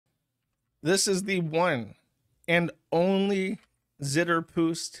This is the one and only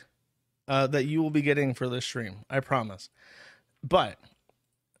Zitterpoost that you will be getting for this stream. I promise. But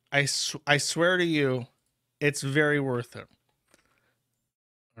I swear to you, it's very worth it.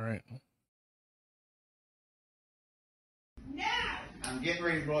 All right. No! I'm getting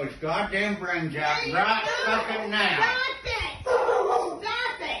ready to blow his goddamn brains out right fucking now. Stop it!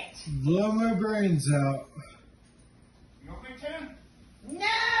 Stop it! Blow my brains out. You want me to?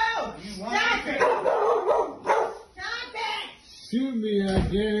 No! You want Stop me it! to? Stop it! Shoot me, I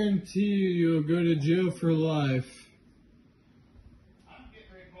guarantee you'll go to jail for life. I'm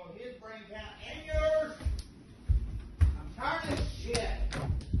getting ready to blow his brains out and yours. I'm tired of this shit.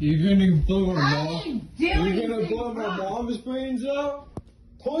 You're gonna blow my How mom? you doing? You're gonna blow my mom's brains out?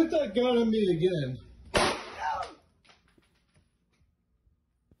 Point that gun at me again. You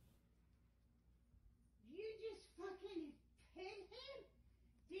just fucking hit him?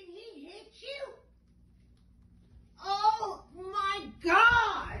 Did he hit you? Oh my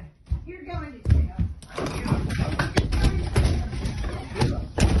God! You're going to jail.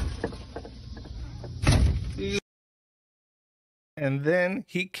 And then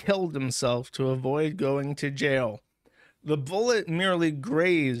he killed himself to avoid going to jail. The bullet merely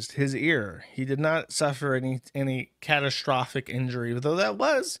grazed his ear. He did not suffer any catastrophic injury, though that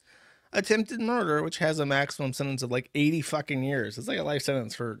was attempted murder, which has a maximum sentence of like 80 fucking years. It's like a life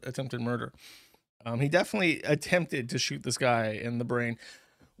sentence for attempted murder. He definitely attempted to shoot this guy in the brain,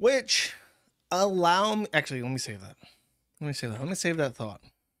 which actually, let me save that. Let me save that thought.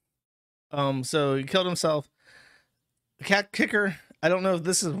 So he killed himself. The cat kicker, I don't know if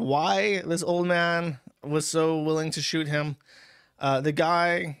this is why this old man was so willing to shoot him. The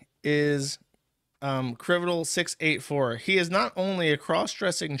guy is Criminal 684. He is not only a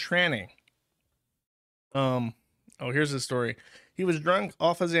cross-dressing tranny. Oh, here's his story. He was drunk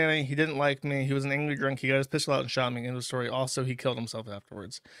off of Xanny. He didn't like me. He was an angry drunk. He got his pistol out and shot me. In the story, also he killed himself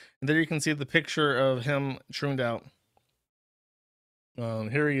afterwards. And there you can see the picture of him trooned out.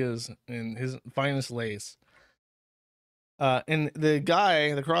 Here he is in his finest lace. And the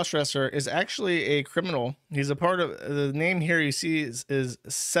guy, the crossdresser, is actually a criminal. He's a part of the name here you see is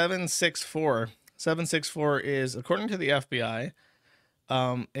 764. 764 is, according to the FBI,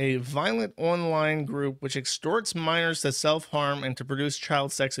 a violent online group which extorts minors to self-harm and to produce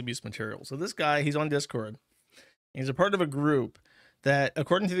child sex abuse material. So this guy, he's on Discord. He's a part of a group that,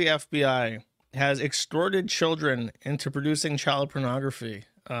 according to the FBI, has extorted children into producing child pornography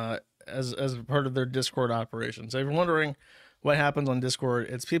as part of their Discord operation. So if you're wondering what happens on Discord,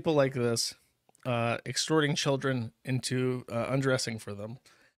 it's people like this extorting children into undressing for them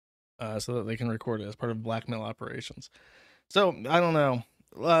so that they can record it as part of blackmail operations. So I don't know.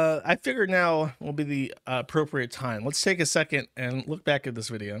 I figured now will be the appropriate time. Let's take a second and look back at this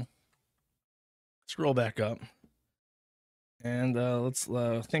video. Scroll back up. And let's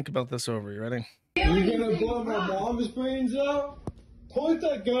think about this over. You ready? You're gonna blow my mom's brains out? Point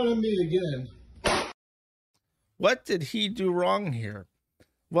that gun at me again. What did he do wrong here?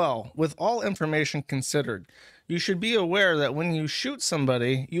 Well, with all information considered, you should be aware that when you shoot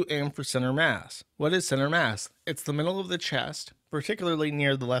somebody, you aim for center mass. What is center mass? It's the middle of the chest, particularly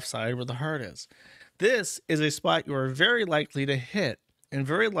near the left side where the heart is. This is a spot you are very likely to hit and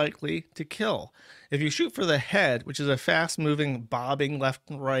very likely to kill. If you shoot for the head, which is a fast-moving, bobbing left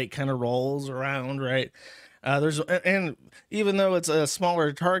and right, kind of rolls around, right? And even though it's a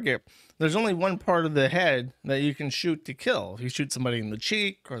smaller target, there's only one part of the head that you can shoot to kill. If you shoot somebody in the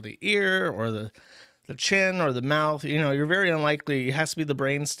cheek or the ear or the chin or the mouth, you know, you're very unlikely. It has to be the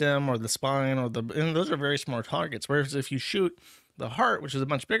brainstem or the spine and those are very small targets. Whereas if you shoot the heart, which is a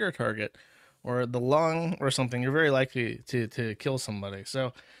much bigger target, or the lung or something, you're very likely to kill somebody.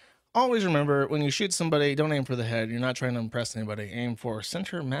 So always remember, when you shoot somebody, don't aim for the head. You're not trying to impress anybody. Aim for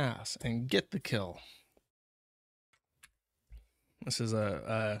center mass and get the kill. This is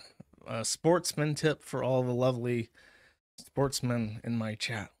a sportsman tip for all the lovely sportsmen in my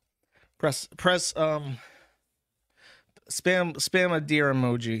chat. Spam a deer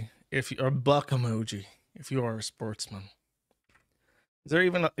emoji or buck emoji if you are a sportsman. Is there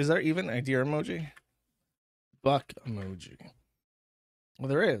even a deer emoji? Buck emoji. Well,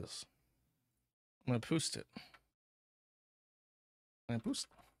 there is. I'm gonna post it. Can I post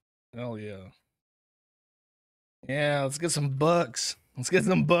it? Hell yeah. Yeah, let's get some bucks. Let's get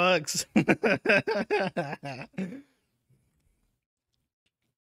some bucks.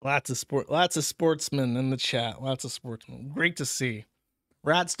 Lots of sportsmen in the chat. Lots of sportsmen. Great to see.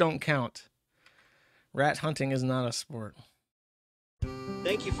 Rats don't count. Rat hunting is not a sport.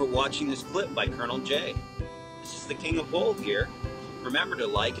 Thank you for watching this clip by Colonel J. This is the King of Bold here. remember to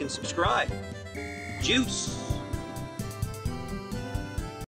like and subscribe. Juice!